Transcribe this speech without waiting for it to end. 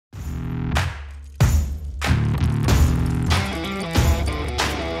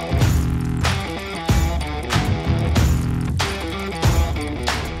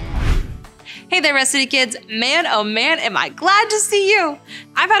Hey there, Rest City kids. Man, oh man, am I glad to see you.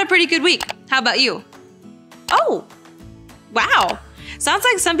 I've had a pretty good week. How about you? Oh, wow. Sounds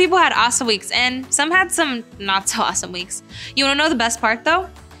like some people had awesome weeks and some had some not so awesome weeks. You wanna know the best part though?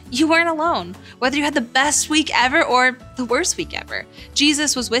 You weren't alone. Whether you had the best week ever or the worst week ever,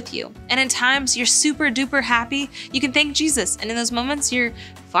 Jesus was with you. And in times you're super duper happy, you can thank Jesus. And in those moments you're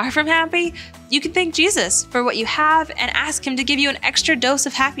far from happy, you can thank Jesus for what you have and ask him to give you an extra dose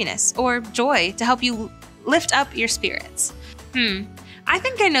of happiness or joy to help you lift up your spirits. I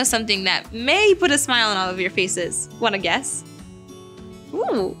think I know something that may put a smile on all of your faces. Wanna guess?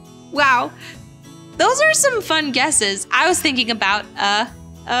 Ooh, wow. Those are some fun guesses. I was thinking about a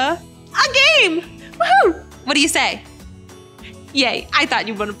game! Woohoo! What do you say? Yay, I thought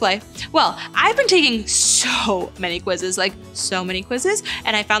you'd want to play. Well, I've been taking so many quizzes,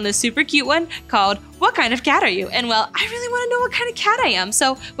 and I found this super cute one called What Kind of Cat Are You? And well, I really want to know what kind of cat I am.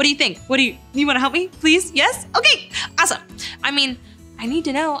 So what do you think? You want to help me, please? Yes? Okay, awesome. I mean, I need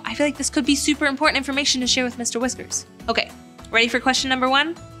to know. I feel like this could be super important information to share with Mr. Whiskers. Okay, ready for question number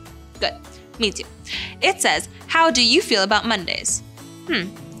 1? Good, me too. It says, how do you feel about Mondays?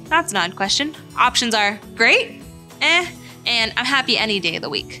 That's an odd question. Options are great, and I'm happy any day of the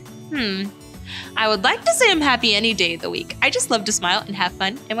week. I would like to say I'm happy any day of the week. I just love to smile and have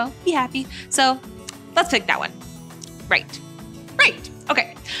fun and, well, be happy. So let's pick that one. Right.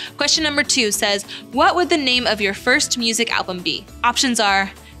 Okay. Question number 2 says, what would the name of your first music album be? Options are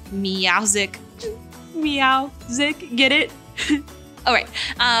Meowzik, get it? All right.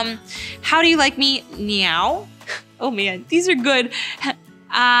 How do you like me? Meow. Oh man, these are good.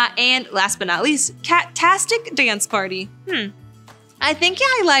 And last but not least, Cat-tastic Dance Party. I think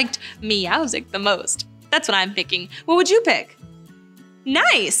I liked Meowzik the most. That's what I'm picking. What would you pick?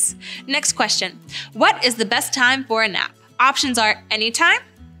 Nice. Next question. What is the best time for a nap? Options are anytime.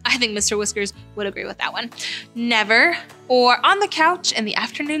 I think Mr. Whiskers would agree with that one. Never, or on the couch in the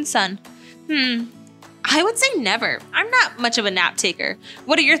afternoon sun. I would say never. I'm not much of a nap taker.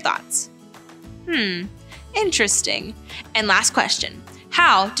 What are your thoughts? Interesting. And last question.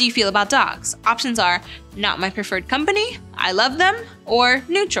 How do you feel about dogs? Options are not my preferred company, I love them, or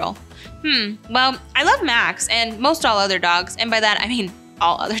neutral. Well, I love Max and most all other dogs, and by that I mean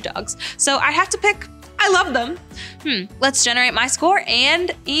all other dogs. So I have to pick I love them. Let's generate my score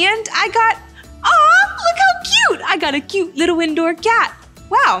and I got, look how cute! I got a cute little indoor cat.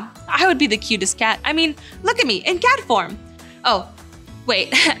 Wow, I would be the cutest cat. I mean, look at me in cat form. Oh, wait,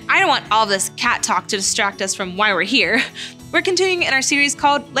 I don't want all this cat talk to distract us from why we're here. We're continuing in our series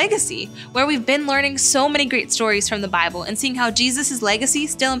called Legacy, where we've been learning so many great stories from the Bible and seeing how Jesus' legacy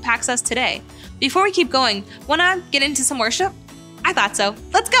still impacts us today. Before we keep going, wanna get into some worship? I thought so.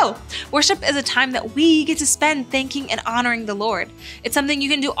 Let's go! Worship is a time that we get to spend thanking and honoring the Lord. It's something you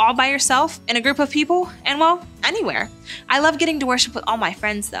can do all by yourself, in a group of people, and well, anywhere. I love getting to worship with all my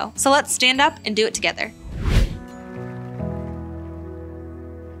friends though, so let's stand up and do it together.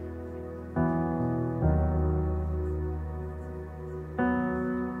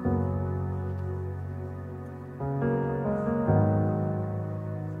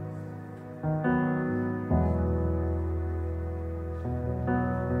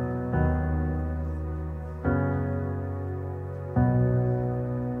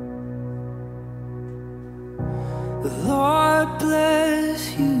 The Lord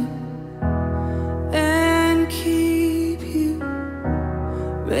bless you and keep you.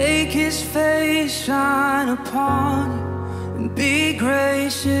 Make his face shine upon you and be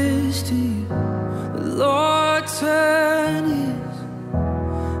gracious to you. The Lord turn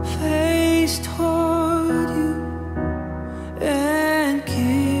his face toward you and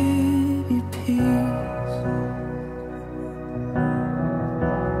give you peace.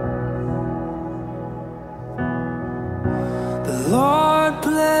 Lord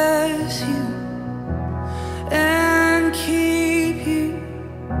bless you and keep you.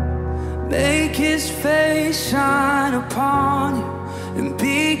 Make his face shine upon you and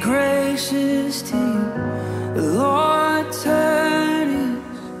be gracious to you. The Lord turn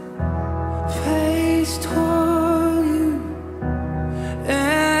his face toward you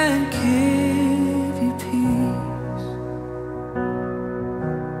and give you peace.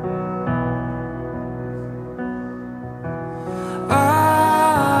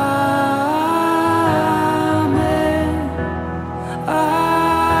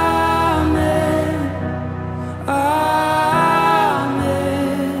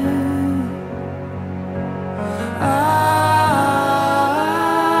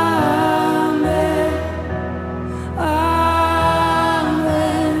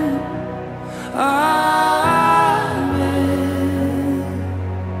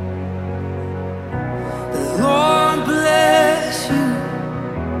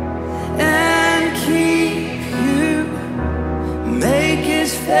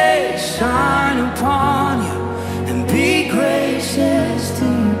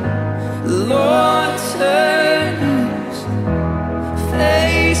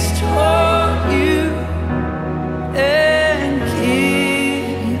 restore you and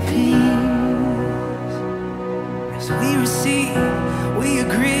give you peace. As we receive, we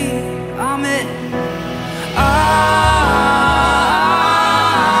agree, amen. Amen.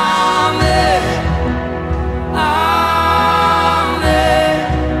 Amen. Amen.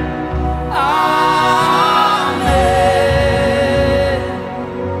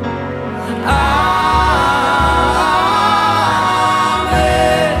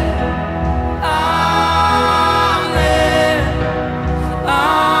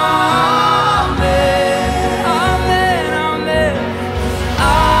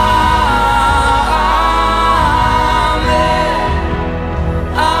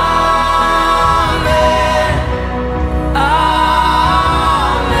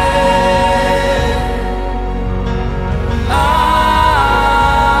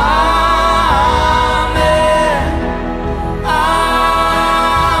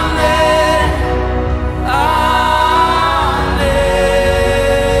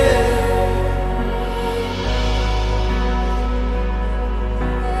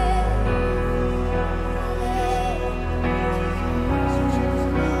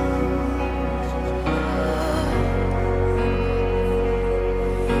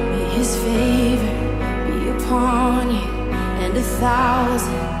 His favor be upon you and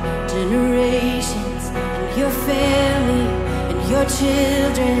 1,000 generations, and your family, and your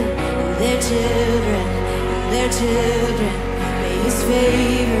children, and their children, and their children. May His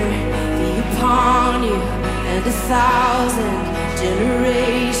favor be upon you and 1,000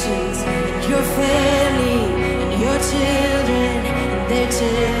 generations, and your family, and your children, and their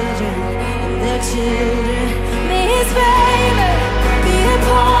children, and their children. May His favor be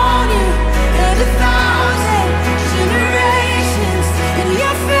upon you and 1,000 generations, and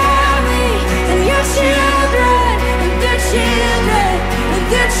your family, and your children, and their children, and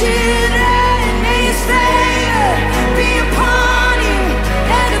their children. May His favor be upon you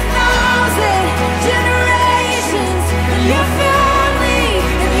and 1,000 generations, and your family,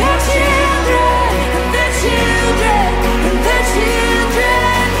 and your children, and their children, and their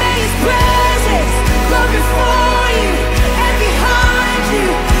children. May His presence go before you and behind you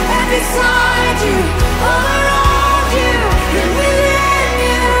and beside you, all around you and within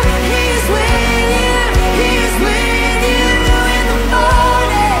you. He is with you. He is with you in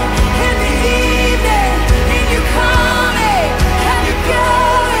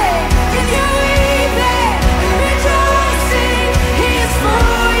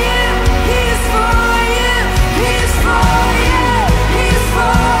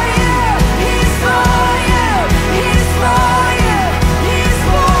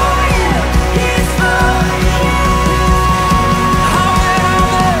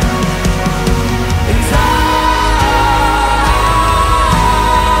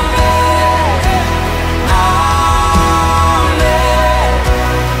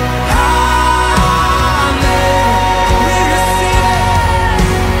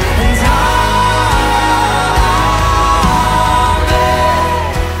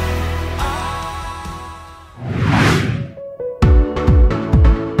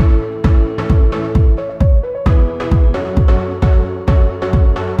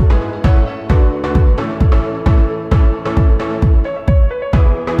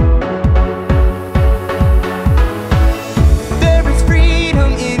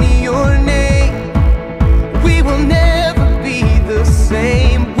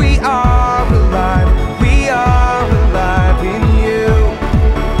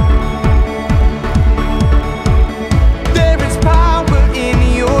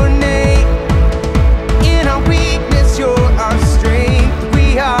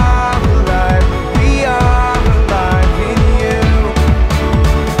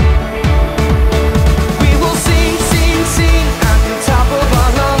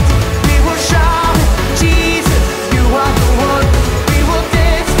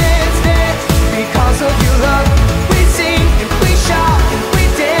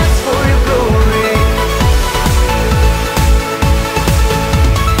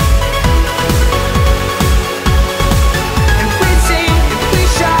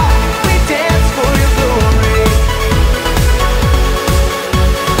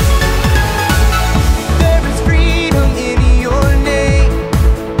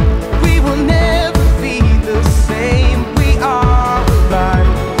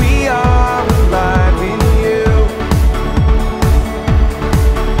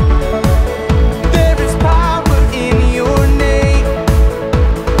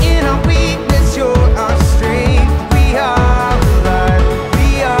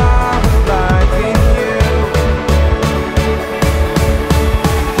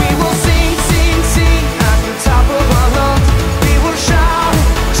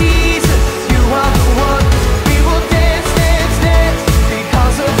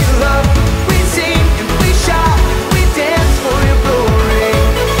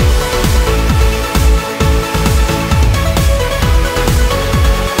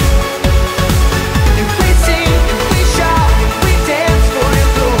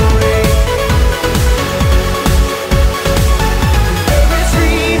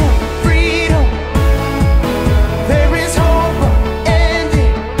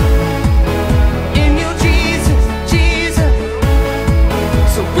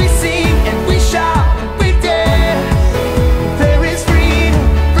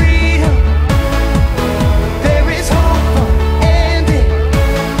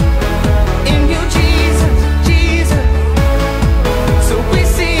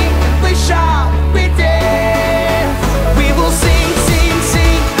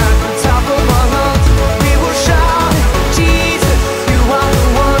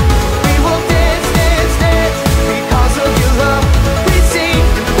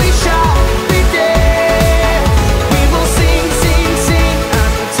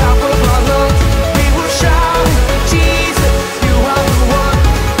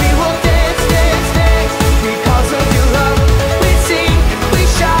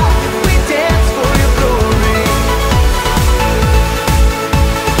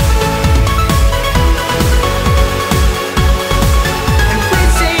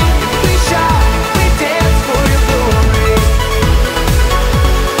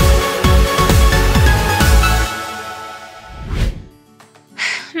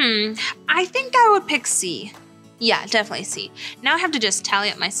I think I would pick C. Yeah, definitely C. Now I have to just tally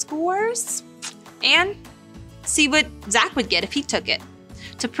up my scores and see what Zach would get if he took it,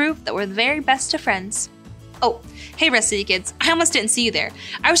 to prove that we're the very best of friends. Oh, hey Rest City kids, I almost didn't see you there.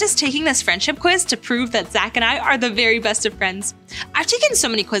 I was just taking this friendship quiz to prove that Zach and I are the very best of friends. I've taken so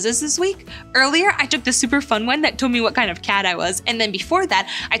many quizzes this week. Earlier, I took the super fun one that told me what kind of cat I was, and then before that,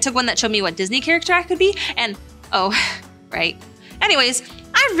 I took one that showed me what Disney character I could be, and oh, right. Anyways,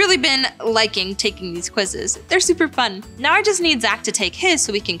 I've really been liking taking these quizzes. They're super fun. Now I just need Zach to take his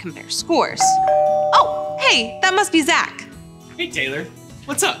so we can compare scores. Oh, hey, that must be Zach. Hey Taylor,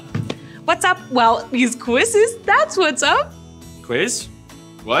 what's up? What's up? Well, these quizzes, that's what's up. Quiz?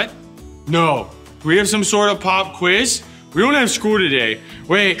 What? No. Do we have some sort of pop quiz? We don't have school today.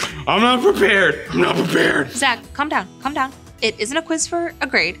 Wait, I'm not prepared. I'm not prepared. Zach, calm down, calm down. It isn't a quiz for a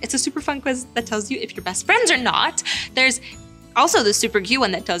grade. It's a super fun quiz that tells you if you're best friends or not. There's also the super cute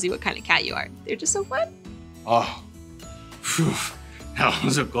one that tells you what kind of cat you are. They're just so fun. Oh, phew. That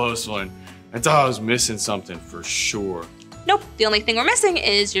was a close one. I thought I was missing something for sure. Nope, the only thing we're missing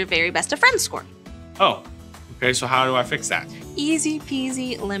is your very best of friends score. Oh, okay, so how do I fix that? Easy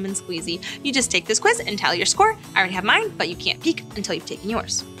peasy, lemon squeezy. You just take this quiz and tally your score. I already have mine, but you can't peek until you've taken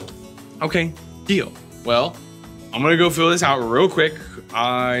yours. Okay, deal. Well, I'm gonna go fill this out real quick.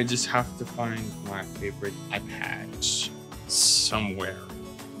 I just have to find my favorite iPad somewhere.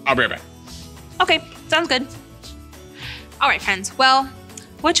 I'll be right back. Okay, sounds good. All right, friends, well,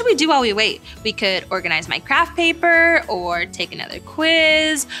 what should we do while we wait? We could organize my craft paper, or take another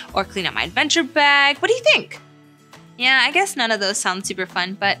quiz, or clean up my adventure bag. What do you think? Yeah, I guess none of those sound super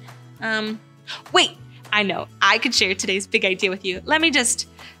fun, but, wait, I know. I could share today's big idea with you. Let me just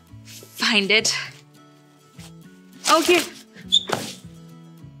find it. Oh, here.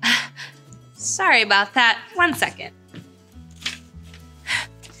 Sorry about that. 1 second.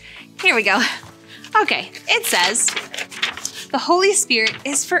 Here we go. Okay, it says, the Holy Spirit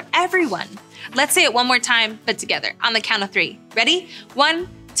is for everyone. Let's say it one more time, but together, on the count of 3. Ready? 1,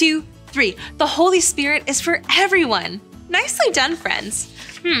 2, 3. The Holy Spirit is for everyone. Nicely done, friends.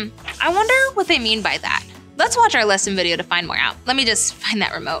 I wonder what they mean by that. Let's watch our lesson video to find more out. Let me just find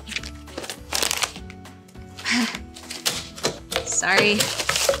that remote. Sorry.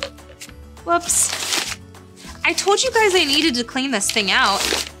 Whoops. I told you guys I needed to clean this thing out.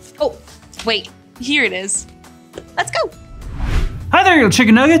 Oh, wait, here it is. Let's go. Hi there, you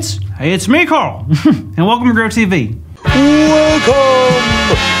chicken nuggets. Hey, it's me, Carl, and welcome to Grow TV.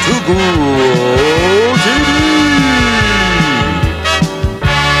 Welcome to Grow TV.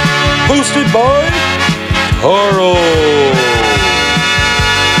 Hosted by Carl,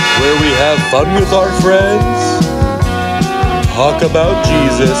 where we have fun with our friends, talk about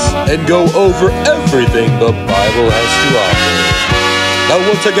Jesus, and go over everything the Bible has to offer. Now,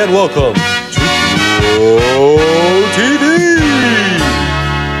 once again, welcome to Grow TV.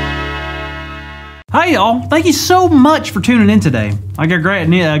 Hi, y'all. Thank you so much for tuning in today. I got great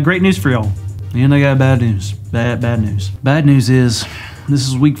news for y'all. And I got bad news. Bad news. Bad news is this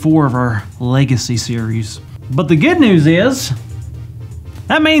is week 4 of our Legacy series. But the good news is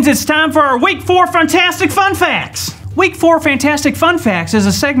that means it's time for our week 4 Fantastic Fun Facts. Week 4 Fantastic Fun Facts is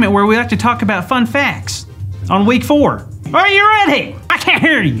a segment where we like to talk about fun facts on week 4. Are you ready? I can't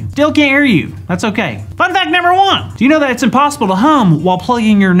hear you. Still can't hear you. That's okay. Fun fact number 1. Do you know that it's impossible to hum while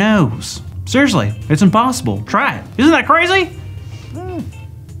plugging your nose? Seriously, it's impossible. Try it. Isn't that crazy?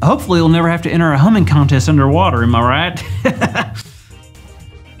 Hopefully you'll never have to enter a humming contest underwater, am I right?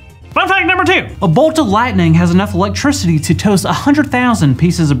 Fun fact number 2. A bolt of lightning has enough electricity to toast 100,000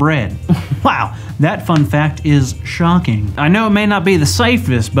 pieces of bread. Wow, that fun fact is shocking. I know it may not be the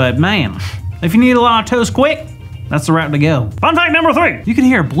safest, but man, if you need a lot of toast quick, that's the route to go. Fun fact number 3. You can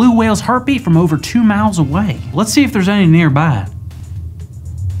hear a blue whale's heartbeat from over 2 miles away. Let's see if there's any nearby.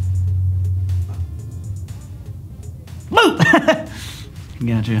 Boo!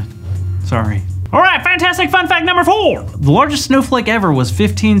 Gotcha. Sorry. All right, fantastic fun fact number 4. The largest snowflake ever was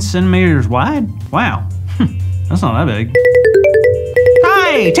 15 centimeters wide. Wow, that's not that big.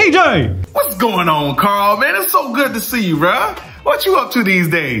 Hey, TJ! What's going on, Carl, man? It's so good to see you, bruh. What you up to these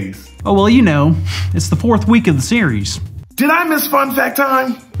days? Oh, well, you know, it's the 4th week of the series. Did I miss fun fact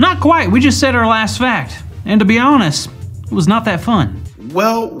time? Not quite, we just said our last fact. And to be honest, it was not that fun.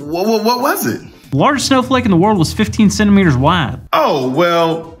 Well, what was it? The largest snowflake in the world was 15 centimeters wide. Oh,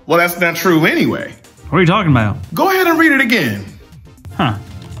 well, that's not true anyway. What are you talking about? Go ahead and read it again. Huh.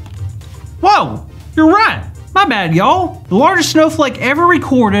 Whoa, you're right. My bad, y'all. The largest snowflake ever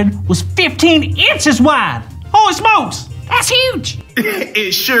recorded was 15 inches wide. Holy smokes, that's huge.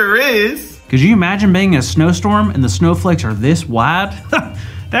 It sure is. Could you imagine being in a snowstorm and the snowflakes are this wide?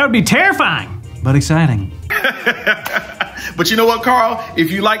 That would be terrifying, but exciting. But you know what, Carl?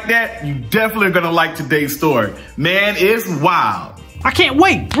 If you like that, you definitely are gonna like today's story. Man, it's wild. I can't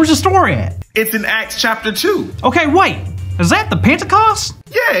wait. Where's the story at? It's in Acts chapter 2. Okay, wait. Is that the Pentecost?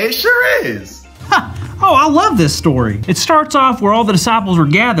 Yeah, it sure is. Huh. Oh, I love this story. It starts off where all the disciples were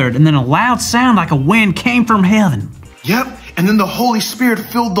gathered, and then a loud sound like a wind came from heaven. Yep, and then the Holy Spirit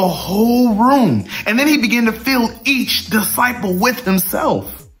filled the whole room. And then he began to fill each disciple with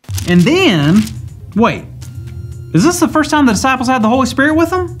himself. And then, wait, is this the first time the disciples had the Holy Spirit with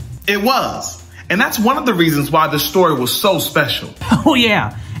them? It was. And that's one of the reasons why the story was so special. Oh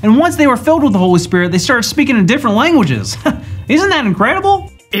yeah, and once they were filled with the Holy Spirit, they started speaking in different languages. Isn't that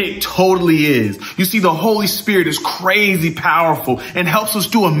incredible? It totally is. You see, the Holy Spirit is crazy powerful and helps us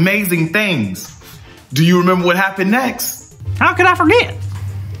do amazing things. Do you remember what happened next? How could I forget?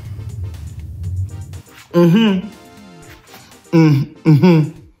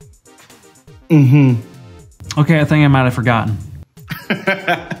 Okay, I think I might have forgotten.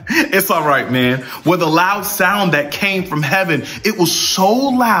 It's all right, man. With a loud sound that came from heaven, it was so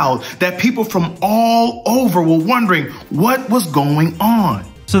loud that people from all over were wondering what was going on.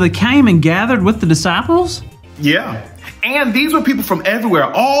 So they came and gathered with the disciples? Yeah. And these were people from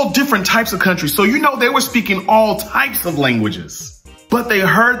everywhere, all different types of countries. So you know they were speaking all types of languages. But they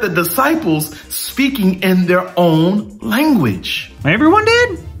heard the disciples speaking in their own language. Everyone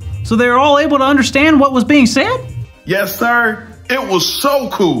did? So they were all able to understand what was being said? Yes, sir. It was so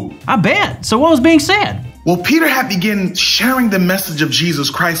cool. I bet. So what was being said? Well, Peter had begun sharing the message of Jesus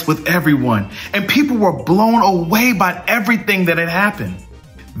Christ with everyone, and people were blown away by everything that had happened.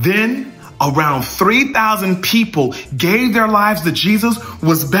 Then around 3,000 people gave their lives to Jesus,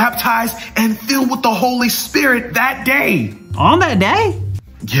 was baptized, and filled with the Holy Spirit that day. On that day?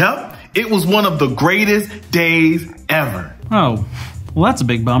 Yep. It was one of the greatest days ever. Oh, well, that's a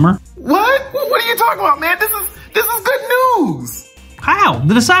big bummer. What? What are you talking about, man? This is good news. How?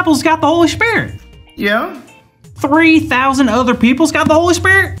 The disciples got the Holy Spirit. Yeah. 3,000 other people's got the Holy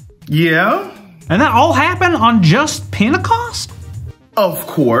Spirit? Yeah. And that all happened on just Pentecost? Of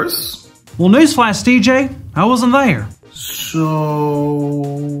course. Well, newsflash, TJ, I wasn't there. So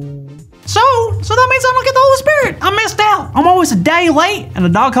that means I don't get the Holy Spirit. I missed out. I'm always a day late and a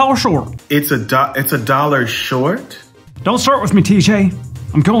dog collar short. It's a dollar short? Don't start with me, TJ.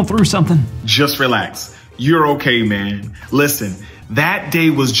 I'm going through something. Just relax. You're okay, man. Listen, that day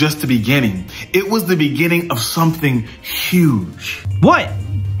was just the beginning. It was the beginning of something huge. What?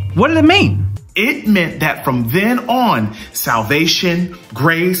 What did it mean? It meant that from then on, salvation,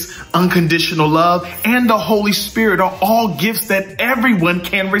 grace, unconditional love, and the Holy Spirit are all gifts that everyone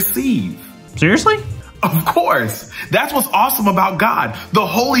can receive. Seriously? Of course. That's what's awesome about God. The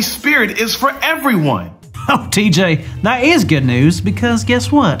Holy Spirit is for everyone. Oh, TJ, that is good news because guess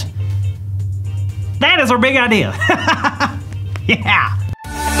what? That is our big idea. Yeah.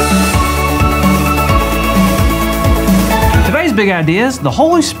 Today's big idea is the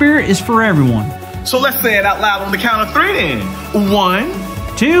Holy Spirit is for everyone. So let's say it out loud on the count of 3 then. 1,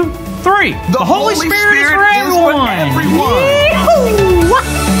 2, 3. The Holy Spirit is for everyone.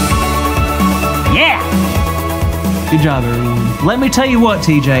 Yeah. Good job, everyone. Let me tell you what,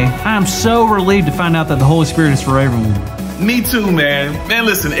 TJ. I'm so relieved to find out that the Holy Spirit is for everyone. Me too, man. Man,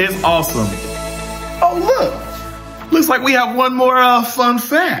 listen, it's awesome. Oh, look. Looks like we have one more fun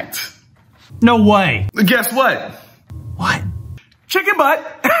fact. No way. Guess what? What? Chicken butt.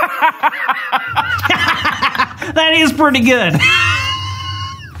 That is pretty good.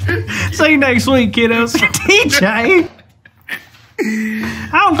 See you next week, kiddos. TJ. I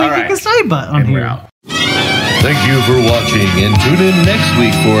don't think you can say butt on here. We're out. Thank you for watching, and tune in next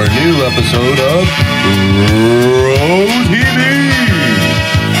week for a new episode of Pro TV.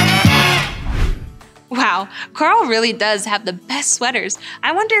 Wow, Carl really does have the best sweaters.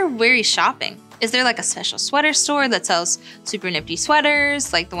 I wonder where he's shopping. Is there like a special sweater store that sells super nifty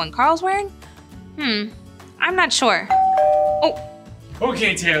sweaters like the one Carl's wearing? I'm not sure. Oh.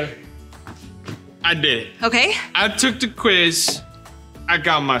 Okay, Taylor. I did it. Okay. I took the quiz. I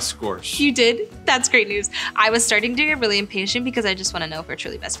got my scores. You did? That's great news. I was starting to get really impatient because I just want to know if we're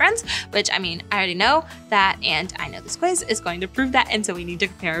truly best friends, which I mean, I already know that, and I know this quiz is going to prove that, and so we need to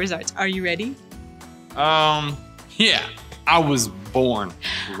compare our results. Are you ready? Yeah, I was born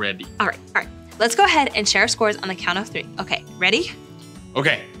ready. All right. Let's go ahead and share our scores on the count of 3. Okay, ready?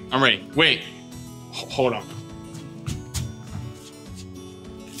 Okay, I'm ready. Wait, hold on.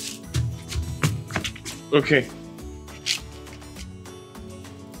 Okay.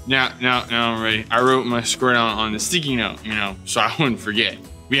 Now I'm ready. I wrote my score down on the sticky note, so I wouldn't forget.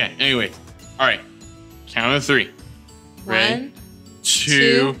 Yeah, anyway. All right. Count of 3. Ready? 1,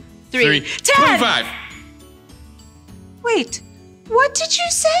 2, 3. 10. 25. Wait, what did you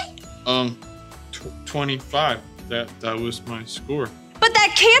say? 25. That was my score. But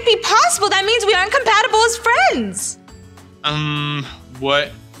that can't be possible. That means we aren't compatible as friends.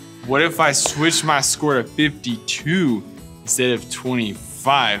 What if I switch my score to 52 instead of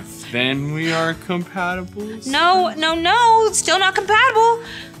 25? Then we are compatible? No. Still not compatible.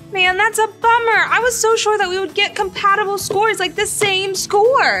 Man, that's a bummer. I was so sure that we would get compatible scores, like the same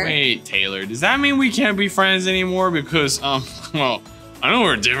score. Wait, Taylor, does that mean we can't be friends anymore? Because, well, I know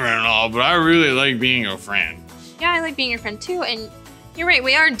we're different and all, but I really like being your friend. Yeah, I like being your friend too, and you're right,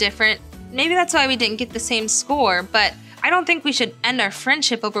 we are different. Maybe that's why we didn't get the same score, but I don't think we should end our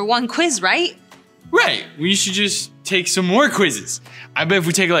friendship over one quiz, right? Right, we should just take some more quizzes. I bet if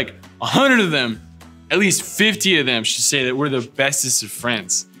we take like 100 of them, at least 50 of them should say that we're the bestest of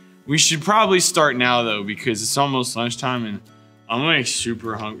friends. We should probably start now though, because it's almost lunchtime and I'm like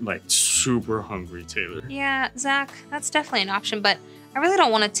super hungry, Taylor. Yeah, Zach, that's definitely an option, but I really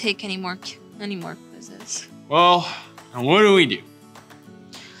don't want to take any more quizzes. Well, and what do we do?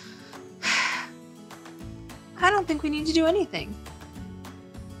 I don't think we need to do anything.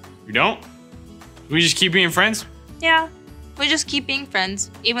 We don't? We just keep being friends? Yeah, we just keep being friends,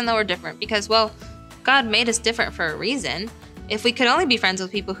 even though we're different, because, well, God made us different for a reason. If we could only be friends with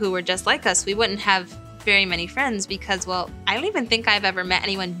people who were just like us, we wouldn't have very many friends because, well, I don't even think I've ever met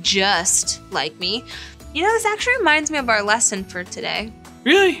anyone just like me. You know, this actually reminds me of our lesson for today.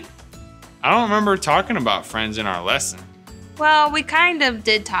 Really? I don't remember talking about friends in our lesson. Well, we kind of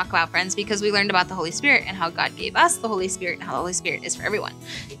did talk about friends because we learned about the Holy Spirit and how God gave us the Holy Spirit and how the Holy Spirit is for everyone.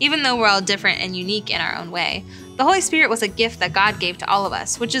 Even though we're all different and unique in our own way, the Holy Spirit was a gift that God gave to all of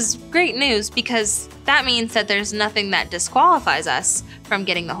us, which is great news because that means that there's nothing that disqualifies us from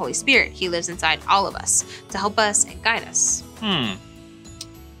getting the Holy Spirit. He lives inside all of us to help us and guide us.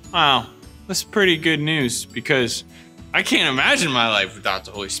 Wow, that's pretty good news because I can't imagine my life without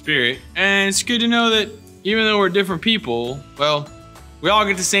the Holy Spirit. And it's good to know that even though we're different people, well, we all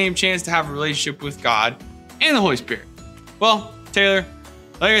get the same chance to have a relationship with God and the Holy Spirit. Well, Taylor,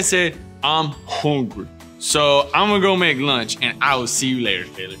 like I said, I'm hungry. So I'm gonna go make lunch and I will see you later,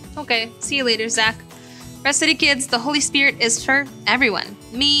 Taylor. Okay, see you later, Zach. Rest City kids, the Holy Spirit is for everyone.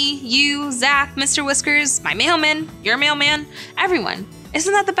 Me, you, Zach, Mr. Whiskers, my mailman, your mailman, everyone.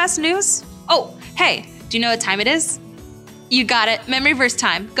 Isn't that the best news? Oh, hey, do you know what time it is? You got it, memory verse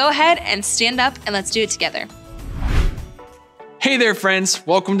time. Go ahead and stand up and let's do it together. Hey there, friends.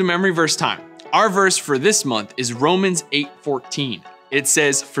 Welcome to Memory Verse Time. Our verse for this month is Romans 8:14. It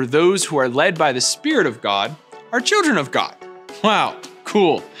says, "For those who are led by the Spirit of God are children of God." Wow,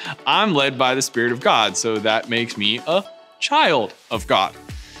 cool. I'm led by the Spirit of God, so that makes me a child of God.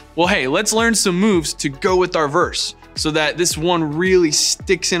 Well, hey, let's learn some moves to go with our verse so that this one really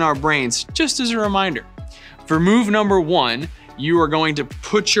sticks in our brains, just as a reminder. For move number 1, you are going to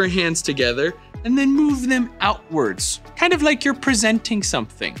put your hands together and then move them outwards, kind of like you're presenting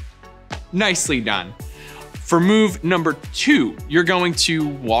something. Nicely done. For move number 2, you're going to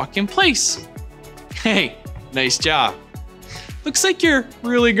walk in place. Hey, nice job. Looks like you're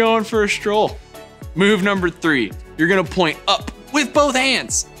really going for a stroll. Move number 3, you're gonna point up with both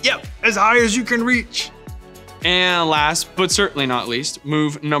hands. Yep, as high as you can reach. And last, but certainly not least,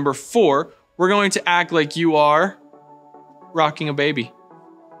 move number 4, we're going to act like you are rocking a baby.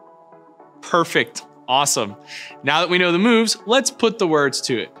 Perfect, awesome. Now that we know the moves, let's put the words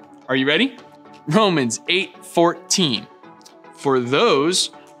to it. Are you ready? Romans 8:14. For those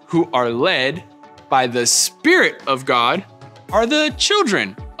who are led by the Spirit of God are the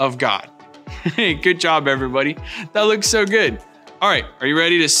children of God. Hey, good job, everybody. That looks so good. All right, are you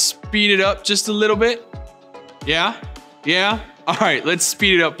ready to speed it up just a little bit? Yeah? All right, let's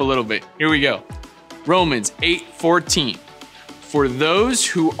speed it up a little bit. Here we go. Romans 8:14. For those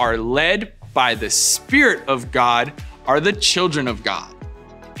who are led by the Spirit of God are the children of God.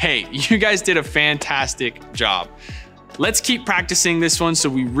 Hey, you guys did a fantastic job. Let's keep practicing this one so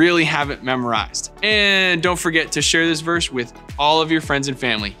we really have it memorized. And don't forget to share this verse with all of your friends and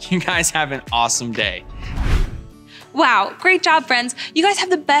family. You guys have an awesome day. Wow, great job, friends. You guys have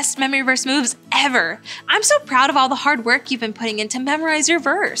the best memory verse moves ever. I'm so proud of all the hard work you've been putting in to memorize your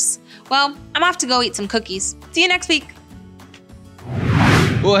verse. Well, I'm off to go eat some cookies. See you next week.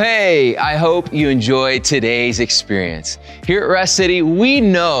 Well, hey, I hope you enjoyed today's experience. Here at Rest City, we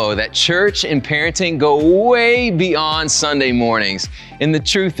know that church and parenting go way beyond Sunday mornings. And the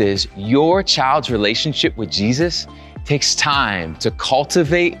truth is, your child's relationship with Jesus takes time to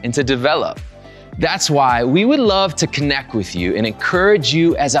cultivate and to develop. That's why we would love to connect with you and encourage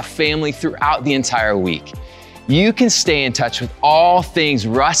you as a family throughout the entire week. you can stay in touch with all things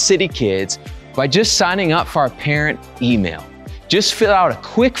Rust City Kids by just signing up for our parent email. Just fill out a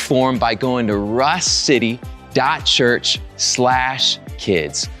quick form by going to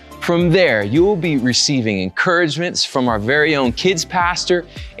rustcity.church/kids. From there, you will be receiving encouragements from our very own kids pastor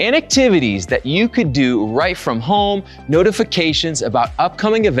and activities that you could do right from home, notifications about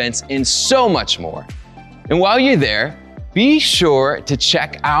upcoming events, and so much more. And while you're there, be sure to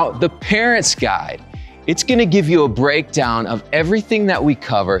check out the Parents Guide. It's gonna give you a breakdown of everything that we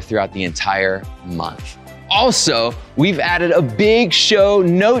cover throughout the entire month. Also, we've added a big show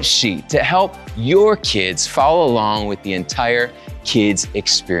note sheet to help your kids follow along with the entire kids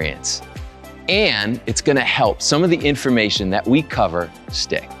experience. And it's gonna help some of the information that we cover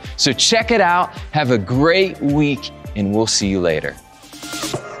stick. So check it out, have a great week, and we'll see you later.